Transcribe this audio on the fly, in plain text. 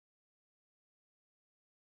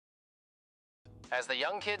As the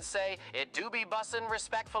young kids say, it do be bussin'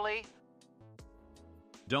 respectfully.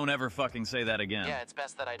 Don't ever fucking say that again. Yeah, it's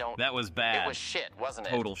best that I don't. That was bad. It was shit, wasn't it?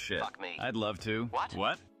 Total shit. Fuck me. I'd love to. What?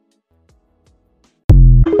 What?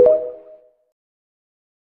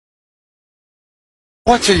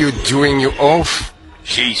 What are you doing, you oaf?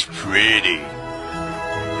 She's pretty.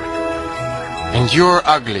 And you're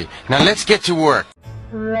ugly. Now let's get to work.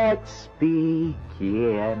 Let's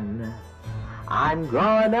begin. I'm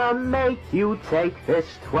gonna make you take this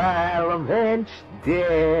 12-inch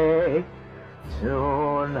dick.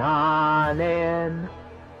 Tune on in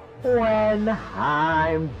when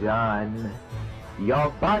I'm done.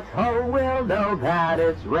 Your butthole will know that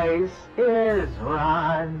its race is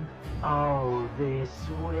run. Oh, this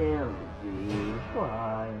will be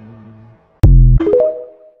fun.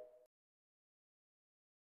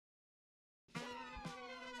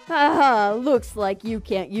 Haha, looks like you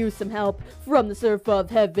can't use some help from the surf of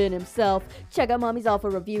heaven himself. Check out Mommy's Alpha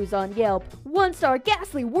reviews on Yelp. 1-star,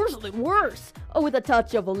 ghastly, worse than worse. Oh, with a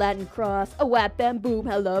touch of a Latin cross. A whap bam boom,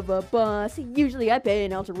 hell of a boss. Usually I pay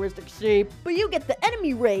an altruistic sheep, but you get the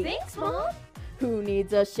enemy rate. Thanks, Mom. Who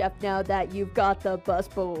needs a chef now that you've got the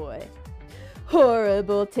busboy?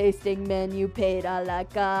 Horrible tasting menu paid a la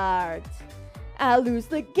carte. I lose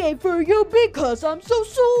the game for you because I'm so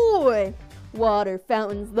soy. Water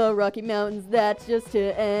fountains, the Rocky Mountains, that's just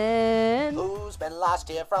to end. Who's been lost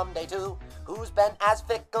here from day 2? Who's been as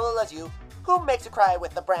fickle as you? Who makes you cry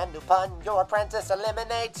with a brand new pun? Your apprentice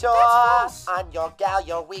eliminator. I'm your gal,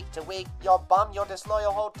 you're week to week. Your bum, your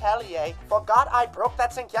disloyal hotelier. Forgot I broke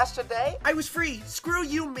that sink yesterday? I was free. Screw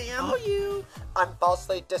you, ma'am. Oh, you. I'm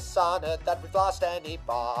falsely dishonored that we've lost any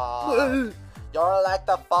bar. You're like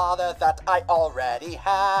the father that I already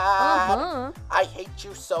had. I hate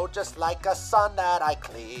you so, just like a son that I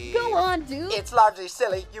clean. Go on, dude. It's largely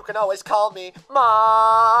silly. You can always call me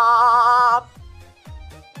Mom.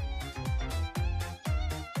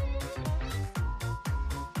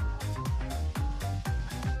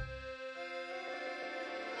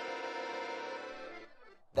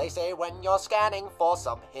 They say when you're scanning for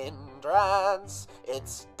some hindrance,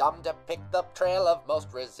 it's dumb to pick the trail of most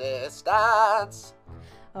resistance.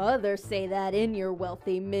 Others say that in your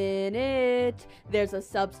wealthy minute, there's a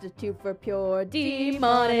substitute for pure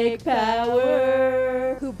demonic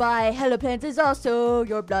power. Who by Hellopens is also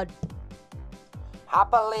your blood.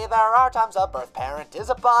 Happily, there are times a birth parent is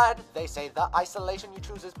a bud. They say the isolation you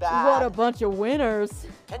choose is bad. What a bunch of winners.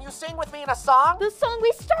 Can you sing with me in a song? The song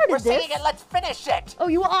we started We're this. singing it, let's finish it. Oh,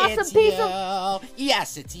 you awesome It's piece you. of...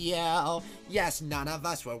 Yes, it's you. Yes, none of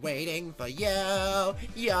us were waiting for you.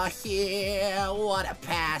 You're here. What a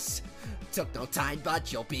pass. Took no time,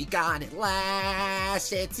 but you'll be gone at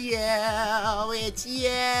last. It's you. It's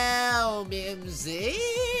you, Mimsy.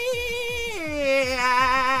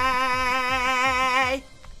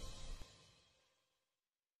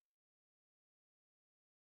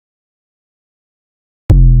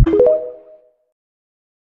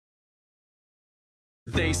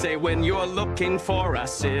 They say when you're looking for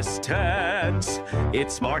assistance,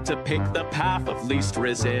 it's smart to pick the path of least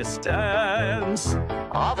resistance.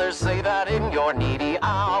 Others say that in your needy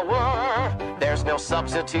hour, there's no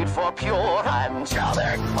substitute for pure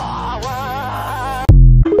angelic power.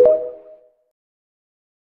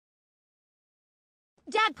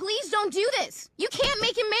 Dad, please don't do this. You can't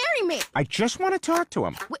make him marry me. I just want to talk to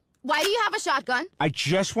him. Why do you have a shotgun? I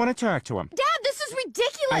just want to talk to him. Dad, this is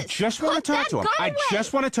ridiculous. I just want to talk to him. I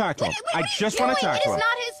just want to talk to him. I just want to talk to him. It is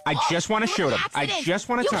not his fault. I just want to shoot him. I just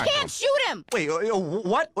want to talk to him. You can't shoot him. Wait,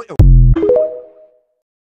 what?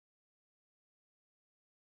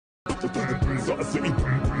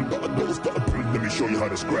 Let me show you how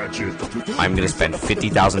to scratch it. I'm gonna spend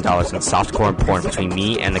 $50,000 in softcore porn between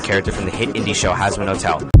me and the character from the hit indie show Hazbin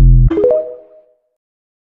Motel.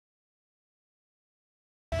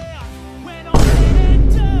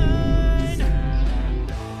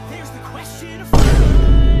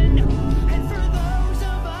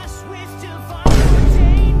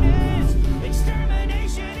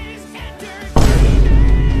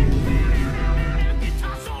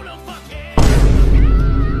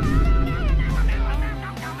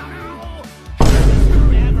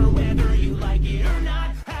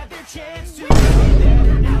 Chance to be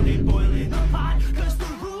there now.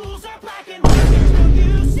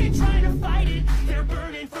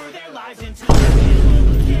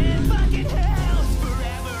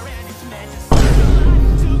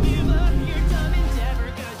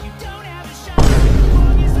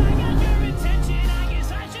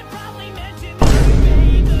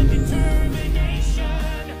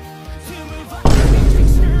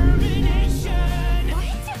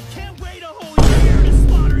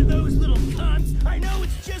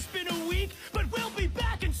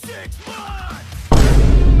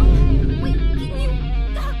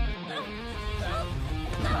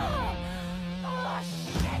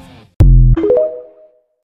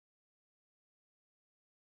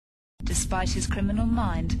 Despite his criminal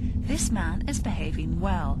mind, this man is behaving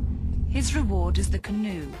well. His reward is the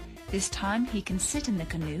canoe. This time he can sit in the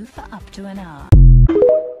canoe for up to an hour.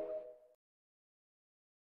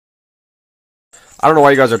 I don't know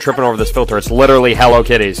why you guys are tripping over this filter. It's literally Hello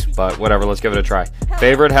Kitties, but whatever, let's give it a try.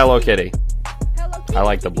 Favorite Hello Kitty? I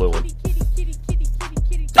like the blue one.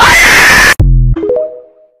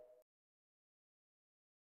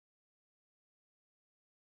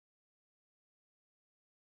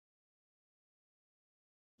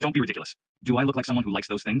 Don't be ridiculous. Do I look like someone who likes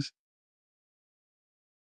those things?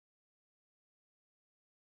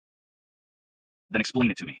 Then explain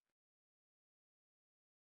it to me.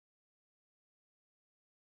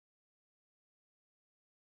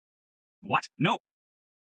 What? No!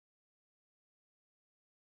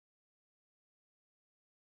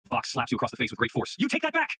 Fox slaps you across the face with great force. You take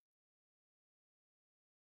that back!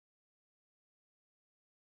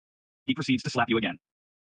 He proceeds to slap you again.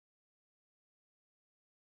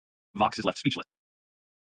 Vox is left speechless.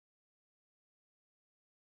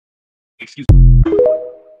 Excuse me.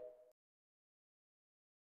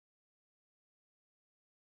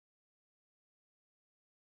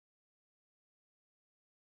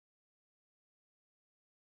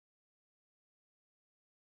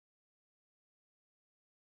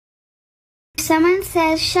 Someone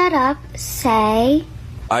says shut up, say...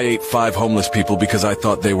 I ate 5 homeless people because I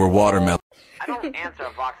thought they were watermelon. I don't answer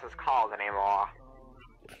Vox's calls anymore.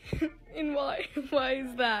 And why? Why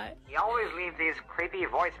is that? He always leaves these creepy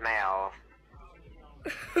voicemails.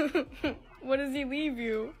 What does he leave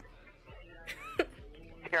you?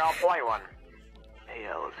 Here, I'll play one. Hey,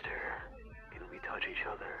 Alistair.